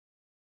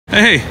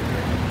Hey,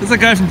 that's that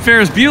guy from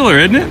Ferris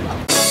Bueller, isn't it?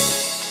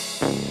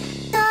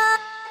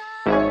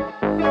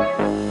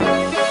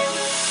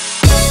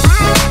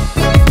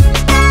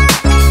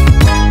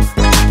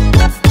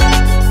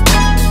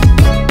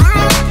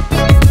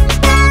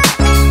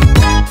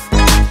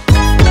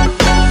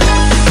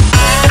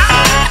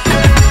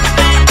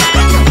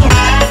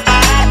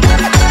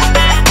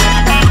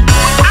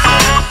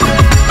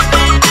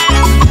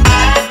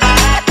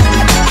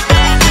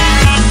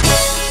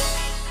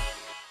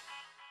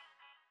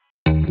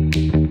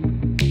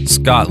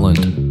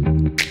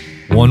 Scotland.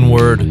 One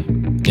word,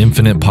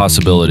 infinite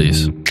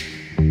possibilities.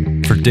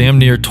 For damn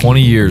near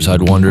 20 years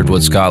I'd wondered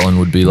what Scotland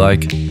would be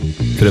like.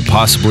 Could it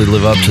possibly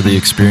live up to the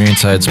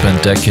experience I had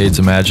spent decades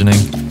imagining?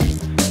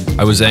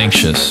 I was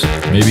anxious,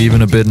 maybe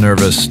even a bit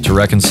nervous, to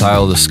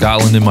reconcile the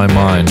Scotland in my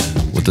mind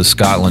with the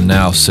Scotland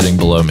now sitting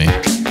below me.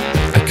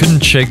 I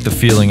couldn't shake the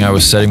feeling I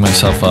was setting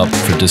myself up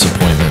for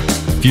disappointment.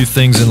 Few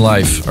things in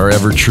life are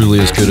ever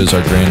truly as good as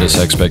our grandest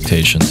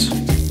expectations.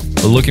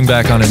 But looking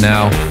back on it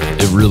now,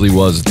 it really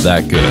was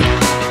that good.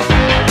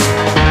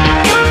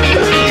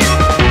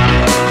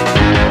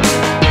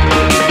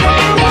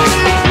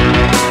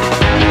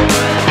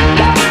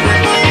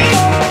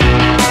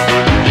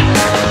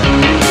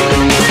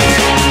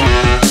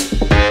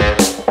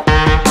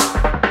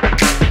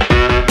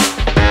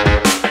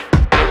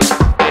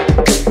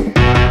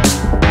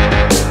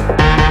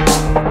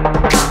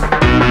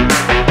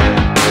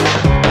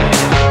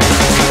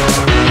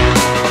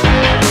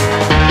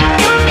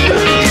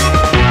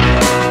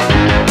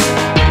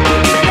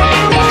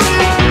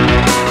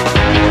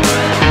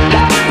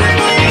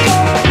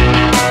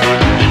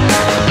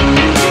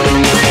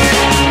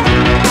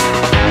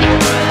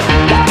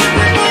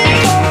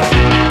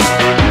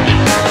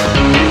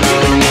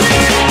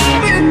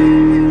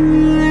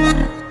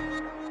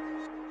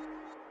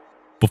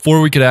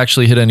 Before we could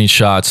actually hit any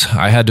shots,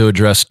 I had to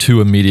address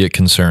two immediate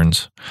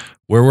concerns.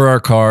 Where were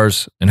our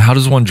cars, and how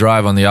does one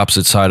drive on the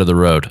opposite side of the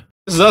road?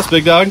 This is us,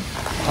 big dog.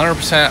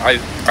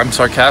 100%. I'm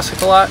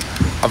sarcastic a lot.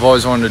 I've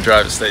always wanted to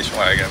drive a station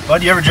wagon.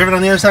 Bud, you ever driven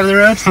on the other side of the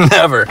road?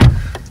 Never.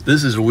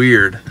 This is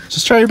weird.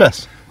 Just try your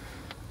best.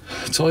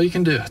 It's all you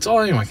can do. It's all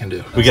anyone can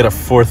do. We got a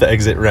fourth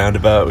exit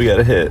roundabout we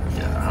gotta hit.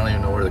 Yeah, I don't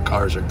even know where the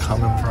cars are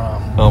coming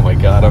from. Oh my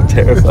god, I'm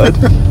terrified.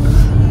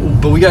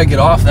 But we gotta get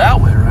off that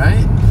way,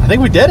 right? I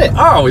think we did it.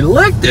 Oh, we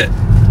licked it.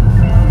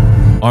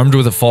 Armed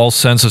with a false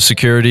sense of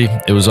security,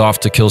 it was off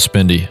to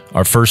Kilspindie,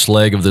 our first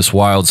leg of this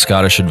wild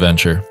Scottish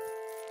adventure.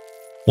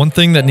 One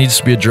thing that needs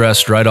to be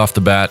addressed right off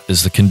the bat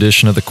is the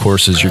condition of the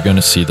courses you're going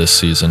to see this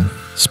season.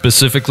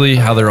 Specifically,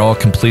 how they're all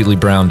completely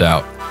browned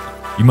out.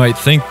 You might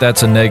think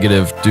that's a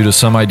negative due to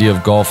some idea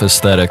of golf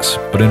aesthetics,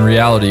 but in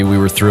reality we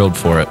were thrilled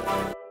for it.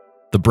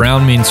 The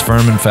brown means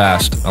firm and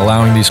fast,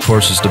 allowing these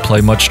courses to play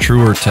much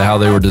truer to how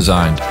they were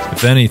designed.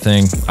 If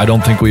anything, I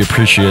don't think we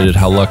appreciated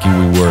how lucky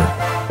we were.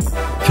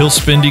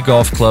 Kilspindie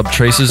Golf Club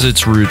traces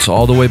its roots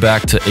all the way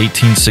back to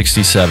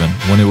 1867,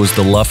 when it was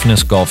the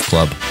Luffness Golf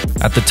Club.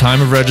 At the time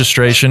of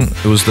registration,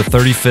 it was the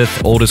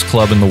 35th oldest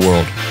club in the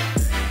world.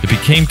 It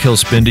became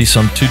Kilspindie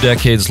some 2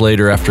 decades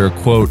later after a,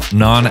 quote,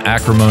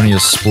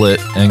 non-acrimonious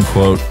split, end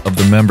quote, of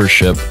the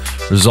membership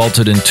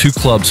resulted in 2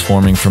 clubs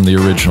forming from the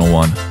original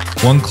one.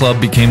 One club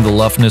became the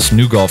Luffness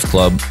New Golf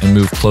Club and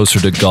moved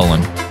closer to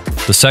Gullen.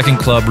 The second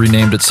club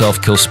renamed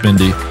itself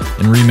Kilspindie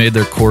and remade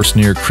their course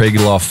near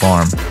Craigielaw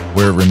Farm,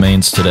 where it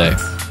remains today.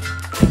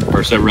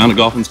 First ever round of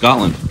golf in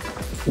Scotland.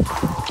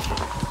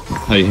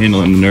 How you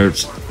handling the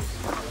nerves?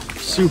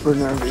 Super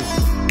nervy.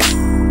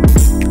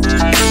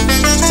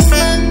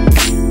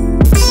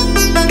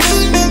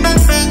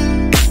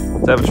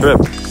 Let's have a trip.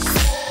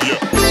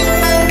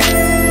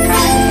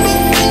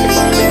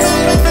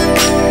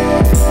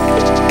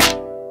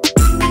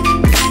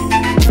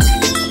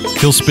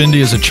 Kilspindie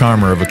is a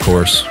charmer of a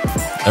course.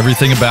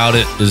 Everything about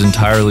it is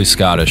entirely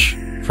Scottish,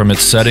 from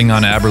its setting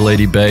on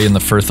Aberlady Bay in the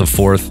Firth of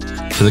Forth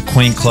to the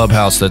quaint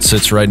clubhouse that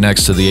sits right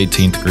next to the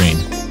 18th green.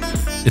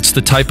 It's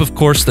the type of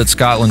course that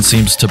Scotland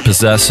seems to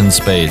possess in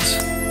spades,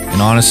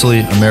 and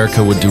honestly,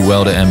 America would do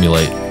well to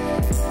emulate.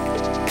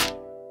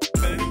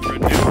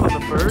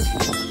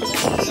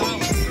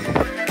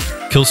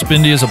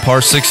 Kilspindie is a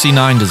par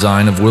 69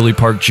 design of Willie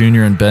Park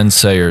Jr. and Ben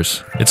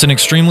Sayers. It's an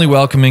extremely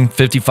welcoming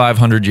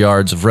 5,500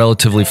 yards of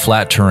relatively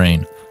flat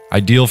terrain,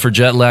 ideal for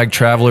jet-lagged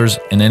travelers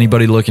and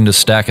anybody looking to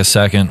stack a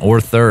second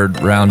or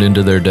third round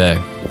into their day.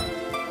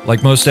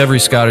 Like most every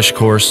Scottish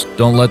course,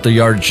 don't let the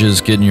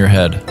yardages get in your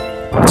head.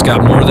 It's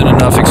got more than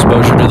enough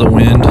exposure to the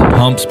wind,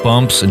 humps,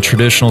 bumps, and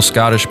traditional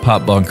Scottish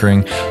pot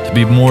bunkering to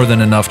be more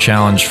than enough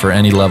challenge for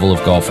any level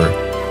of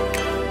golfer.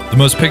 The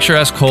most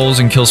picturesque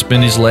holes in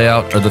Kilspindie's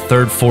layout are the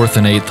 3rd, 4th,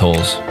 and 8th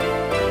holes.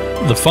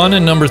 The fun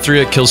in number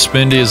 3 at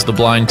Kilspindie is the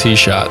blind tee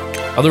shot.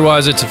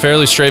 Otherwise, it's a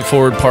fairly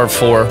straightforward par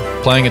 4,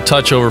 playing a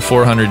touch over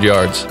 400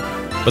 yards.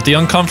 But the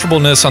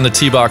uncomfortableness on the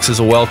tee box is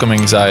a welcome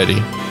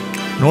anxiety.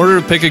 In order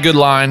to pick a good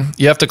line,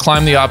 you have to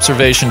climb the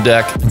observation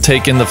deck and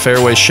take in the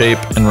fairway shape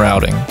and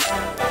routing.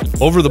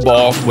 Over the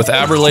ball, with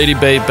Aberlady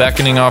bait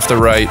beckoning off the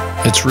right,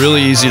 it's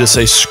really easy to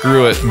say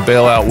screw it and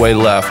bail out way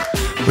left,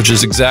 which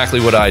is exactly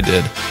what I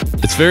did.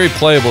 It's very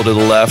playable to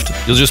the left.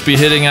 You'll just be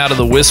hitting out of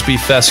the wispy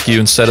fescue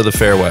instead of the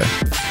fairway.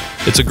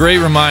 It's a great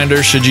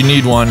reminder, should you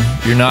need one,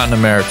 you're not in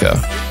America.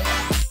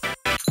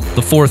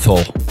 The fourth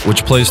hole,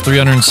 which plays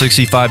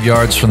 365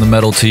 yards from the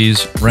metal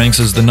tees, ranks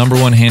as the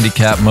 #1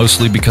 handicap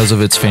mostly because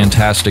of its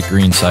fantastic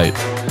green site.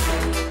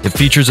 It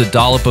features a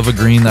dollop of a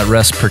green that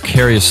rests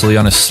precariously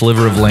on a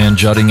sliver of land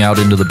jutting out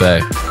into the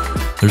bay.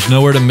 There's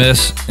nowhere to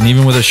miss, and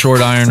even with a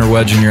short iron or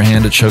wedge in your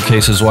hand, it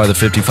showcases why the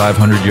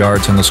 5,500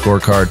 yards on the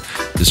scorecard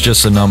is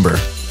just a number.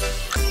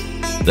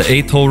 The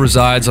 8th hole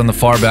resides on the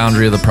far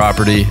boundary of the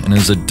property and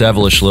is a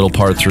devilish little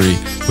par 3,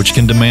 which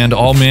can demand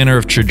all manner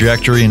of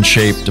trajectory and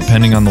shape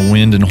depending on the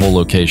wind and hole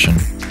location.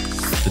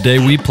 The day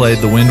we played,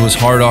 the wind was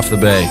hard off the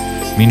bay,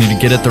 meaning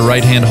to get at the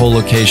right-hand hole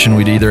location,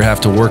 we'd either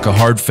have to work a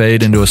hard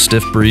fade into a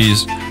stiff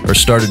breeze or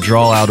start a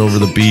draw out over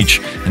the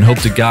beach and hope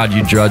to God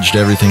you judged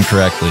everything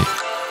correctly.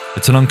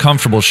 It's an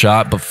uncomfortable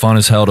shot, but fun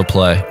as hell to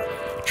play.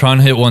 Try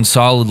and hit one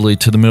solidly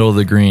to the middle of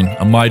the green,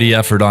 a mighty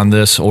effort on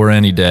this or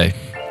any day.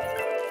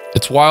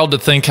 It's wild to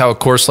think how a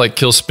course like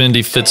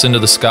Kilspindie fits into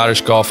the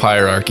Scottish golf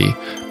hierarchy,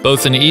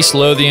 both in East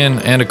Lothian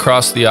and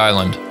across the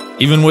island.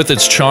 Even with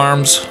its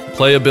charms,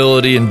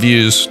 playability, and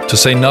views, to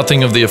say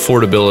nothing of the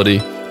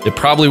affordability, it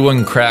probably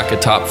wouldn't crack a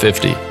top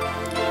 50.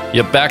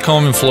 Yet back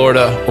home in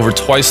Florida, over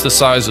twice the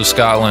size of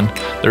Scotland,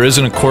 there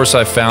isn't a course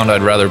I've found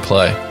I'd rather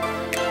play.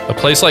 A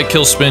place like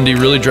Kilspindie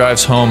really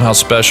drives home how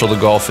special the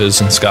golf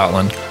is in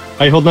Scotland.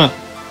 How you holding up?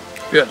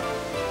 Good.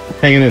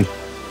 Hanging in.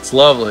 It's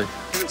lovely.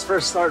 His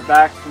first start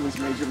back from his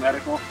major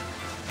medical.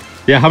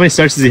 Yeah, how many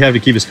starts does he have to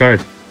keep his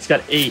card? He's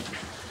got 8.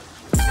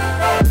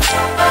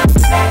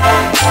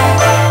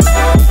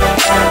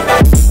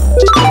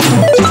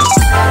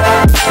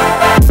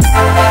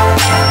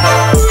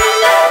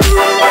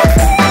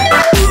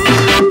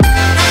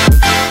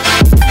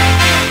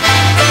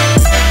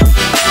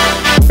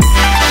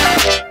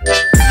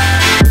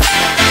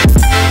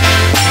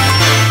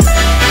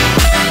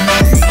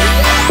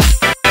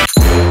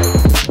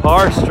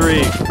 Par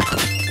streak.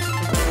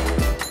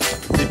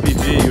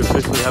 CPG, you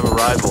officially have a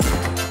rival.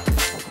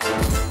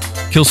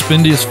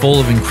 Kilspindie is full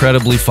of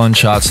incredibly fun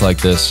shots like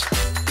this.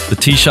 The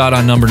tee shot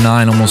on number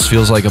 9 almost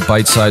feels like a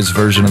bite-sized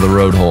version of the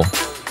road hole.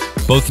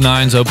 Both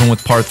 9s open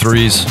with par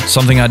 3s,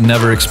 something I'd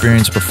never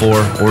experienced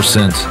before or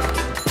since.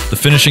 The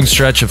finishing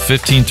stretch of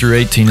 15 through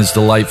 18 is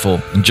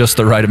delightful and just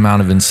the right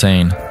amount of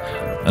insane.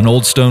 An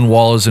old stone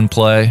wall is in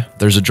play,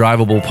 there's a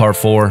drivable par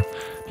 4,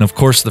 and of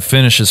course the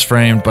finish is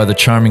framed by the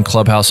charming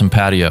clubhouse and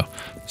patio.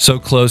 So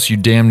close you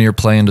damn near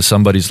play into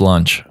somebody's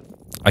lunch.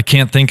 I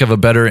can't think of a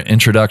better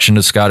introduction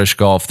to Scottish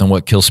golf than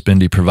what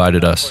Kilspindie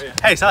provided us.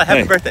 Hey, Sally,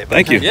 happy birthday.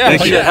 Thank you. Yeah,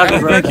 Thank you. happy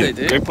birthday,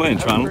 dude. Great playing,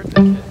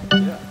 Toronto.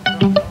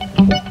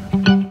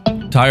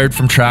 Tired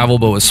from travel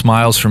but with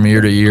smiles from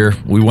ear to ear,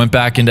 we went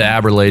back into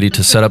Aberlady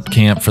to set up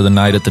camp for the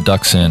night at the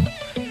Ducks Inn.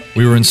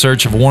 We were in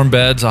search of warm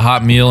beds, a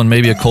hot meal, and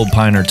maybe a cold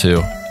pint or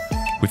two.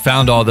 We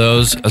found all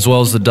those, as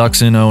well as the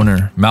Ducks Inn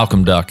owner,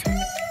 Malcolm Duck.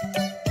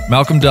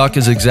 Malcolm Duck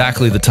is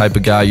exactly the type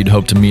of guy you'd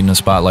hope to meet in a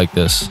spot like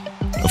this.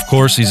 Of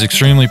course, he's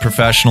extremely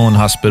professional and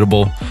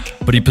hospitable,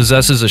 but he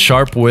possesses a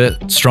sharp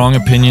wit, strong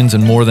opinions,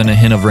 and more than a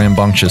hint of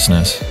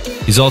rambunctiousness.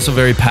 He's also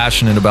very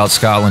passionate about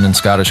Scotland and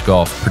Scottish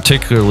golf,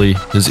 particularly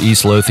his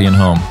East Lothian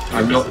home.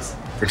 I'm not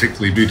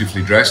particularly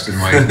beautifully dressed in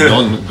my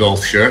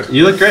non-golf shirt.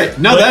 You look great.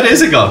 No, that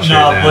is a golf shirt.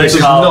 No, this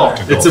is not a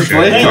golf It's a shirt.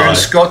 Blake We're collar. in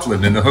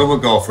Scotland, in the home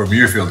of golf where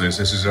Muirfield is.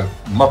 This is a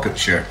Muppet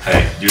shirt.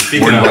 Hey, you're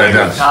speaking Worn of by a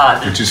dance,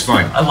 God. which is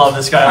fine. I love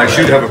this guy. I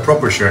should have a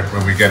proper shirt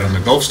when we get on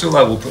the golf stool.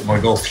 I will put my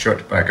golf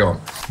shirt back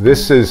on.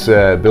 This is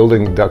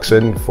building Ducks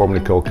Inn,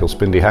 formerly called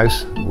Kilspindie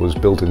House. It was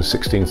built in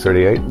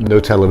 1638. No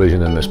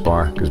television in this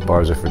bar, because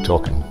bars are for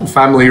talking.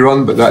 Family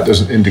run, but that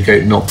doesn't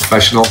indicate not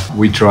professional.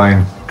 We try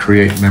and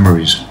create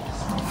memories.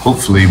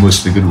 Hopefully,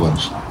 mostly good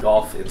ones.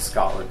 Golf in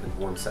Scotland in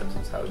one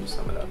sentence, how would you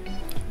sum it up?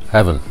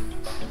 Heaven.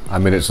 I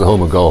mean, it's the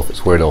home of golf.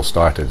 It's where it all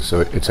started. So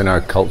it's in our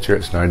culture,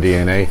 it's in our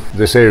DNA.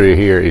 This area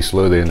here, East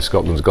Lothian,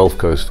 Scotland's Gulf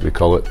Coast, we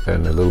call it,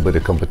 and a little bit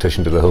of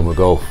competition to the home of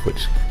golf,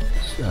 which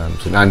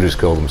St Andrews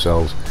call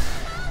themselves,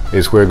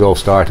 is where golf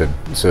started.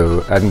 So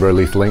Edinburgh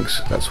Leith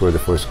Links, that's where the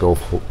first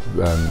golf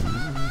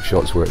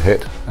shots were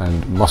hit,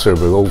 and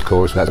Musselburgh Old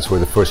Course, that's where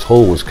the first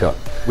hole was cut.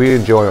 We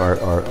enjoy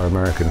our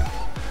American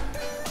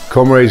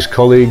comrades,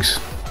 colleagues,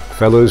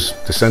 fellows,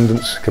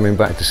 descendants coming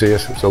back to see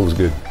us. It's always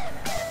good.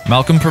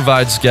 Malcolm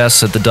provides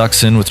guests at the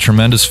Ducks Inn with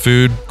tremendous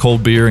food,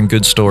 cold beer, and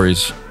good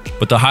stories.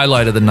 But the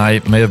highlight of the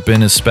night may have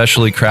been his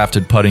specially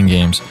crafted putting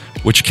games,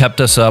 which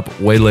kept us up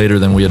way later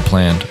than we had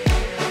planned.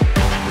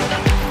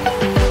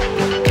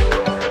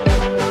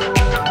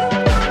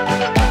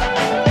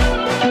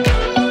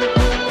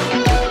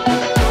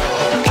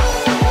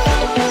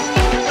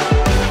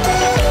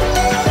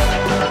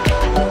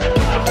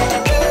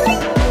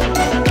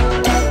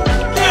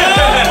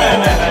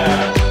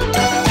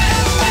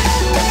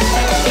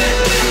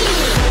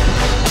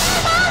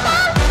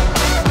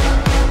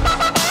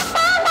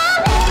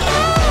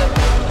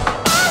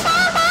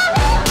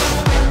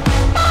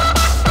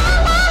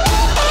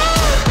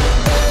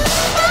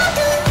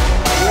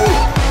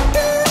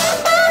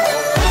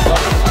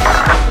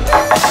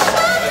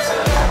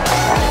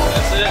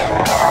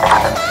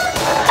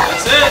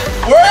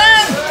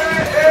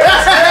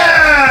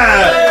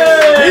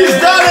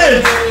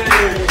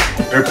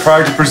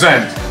 proud to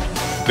present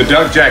the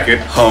duck jacket.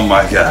 Oh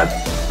my God.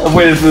 I've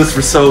waited for this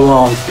for so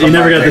long. He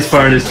never got this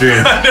far in his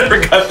dreams. I never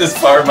got this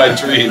far in my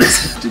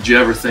dreams. Did you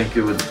ever think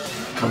it would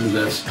come to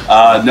this?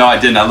 No, I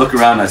didn't. I look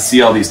around and I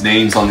see all these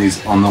names on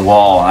the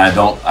wall, and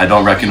I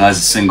don't recognize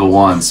a single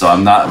one. So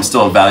I'm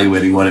still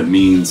evaluating what it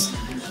means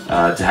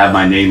to have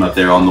my name up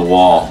there on the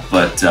wall.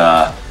 But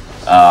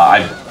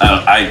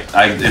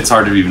it's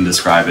hard to even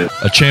describe it.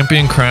 A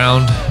champion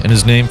crowned and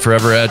his name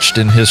forever etched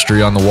in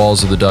history on the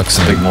walls of the Ducks.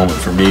 Big moment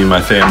for me and my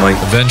family.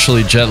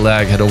 Eventually, jet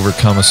lag had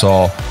overcome us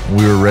all, and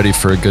we were ready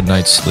for a good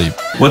night's sleep.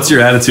 What's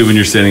your attitude when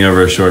you're standing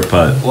over a short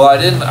putt? Well, I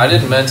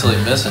didn't mentally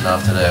miss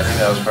enough today. I think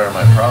that was part of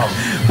my problem.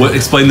 What?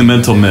 Explain the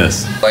mental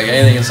miss. Like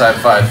anything inside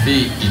 5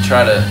 feet, you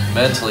try to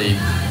mentally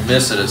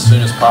miss it as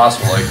soon as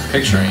possible, like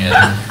picturing it.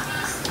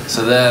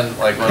 So then,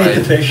 like when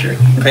Paint the picture.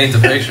 Paint the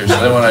picture. So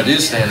then when I do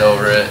stand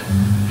over it,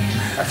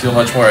 I feel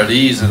much more at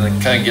ease, and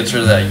it kind of gets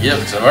rid of that gift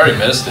because I've already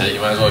missed it. You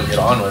might as well get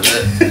on with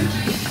it.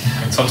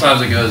 And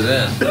sometimes it goes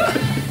in.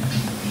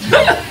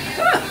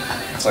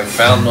 It's like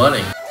found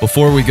money.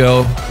 Before we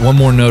go, one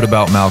more note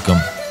about Malcolm.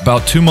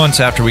 About 2 months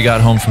after we got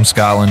home from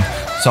Scotland,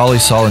 Solly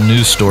saw a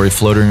news story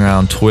floating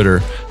around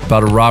Twitter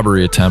about a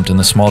robbery attempt in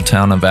the small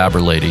town of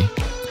Aberlady.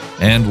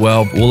 And,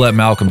 well, we'll let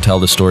Malcolm tell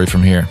the story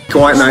from here.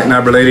 Quiet night in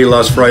Aberlady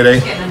last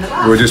Friday.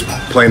 We were just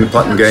playing the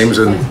putting games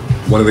and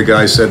one of the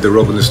guys said they're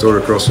robbing the store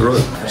across the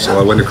road. So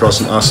I went across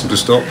and asked him to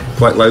stop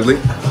quite loudly.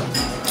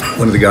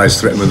 One of the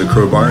guys threatened me with a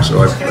crowbar, so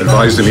I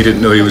advised him he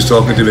didn't know he was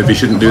talking to, maybe he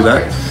shouldn't do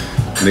that.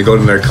 And they got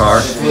in their car,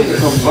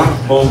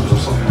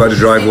 about to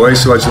drive away,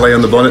 so I just lay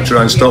on the bonnet to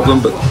try and stop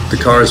them, but the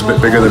car is a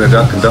bit bigger than a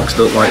duck, and ducks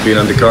don't like being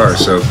under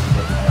cars, so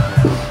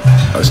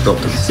I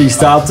stopped them. So you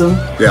stopped him?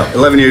 Yeah,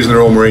 11 years in the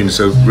Royal Marines,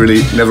 so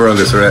really never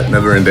under threat,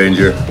 never in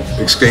danger.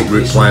 Escape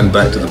route planned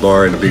back to the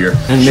bar and a beer.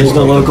 And missed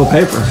the local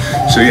paper.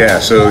 So yeah,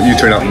 so you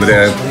turn up in the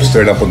day, I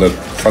stared up on the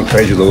front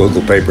page of the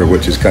local paper,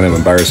 which is kind of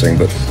embarrassing,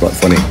 but quite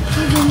funny.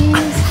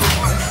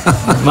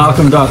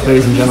 Malcolm Duck,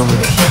 ladies and gentlemen.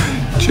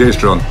 Cheers,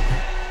 Tron.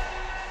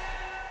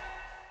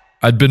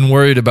 I'd been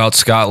worried about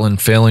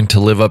Scotland failing to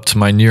live up to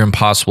my near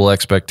impossible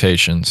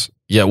expectations,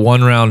 yet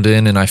one round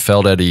in and I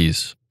felt at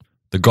ease.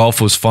 The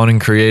golf was fun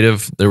and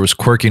creative, there was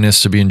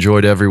quirkiness to be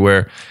enjoyed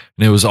everywhere,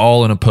 and it was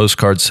all in a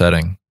postcard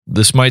setting.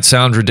 This might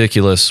sound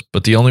ridiculous,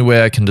 but the only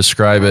way I can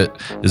describe it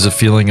is a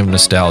feeling of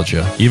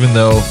nostalgia, even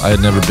though I had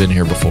never been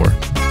here before.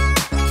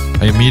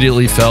 I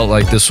immediately felt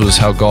like this was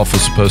how golf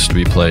was supposed to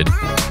be played,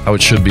 how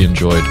it should be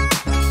enjoyed.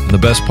 And the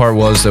best part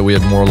was that we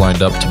had more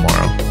lined up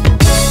tomorrow.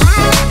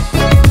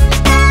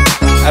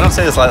 I don't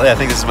say this lightly. I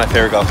think this is my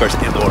favorite golf course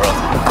in the world.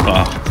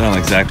 Wow, sound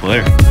like Zach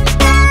Blair.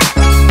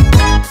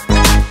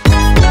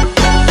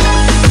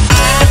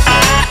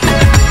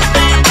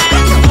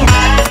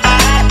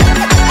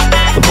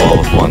 The ball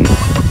of one.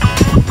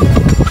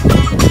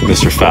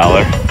 Mr.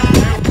 Fowler.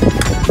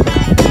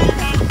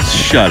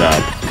 Shut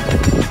up.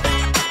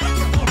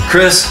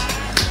 Chris,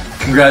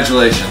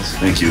 congratulations.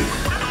 Thank you.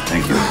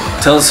 Thank you.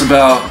 Tell us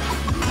about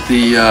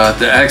the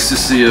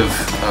ecstasy of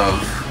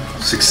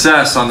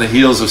success on the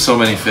heels of so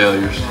many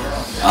failures.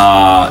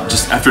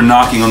 Just after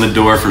knocking on the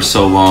door for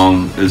so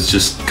long, it was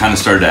just kind of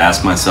started to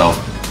ask myself,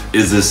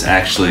 is this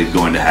actually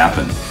going to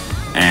happen?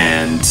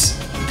 And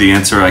the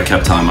answer I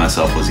kept telling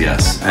myself was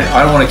yes.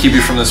 I don't want to keep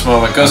you from this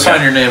moment. Go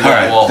sign your name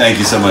on the wall. Thank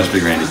you so much,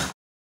 Big Randy.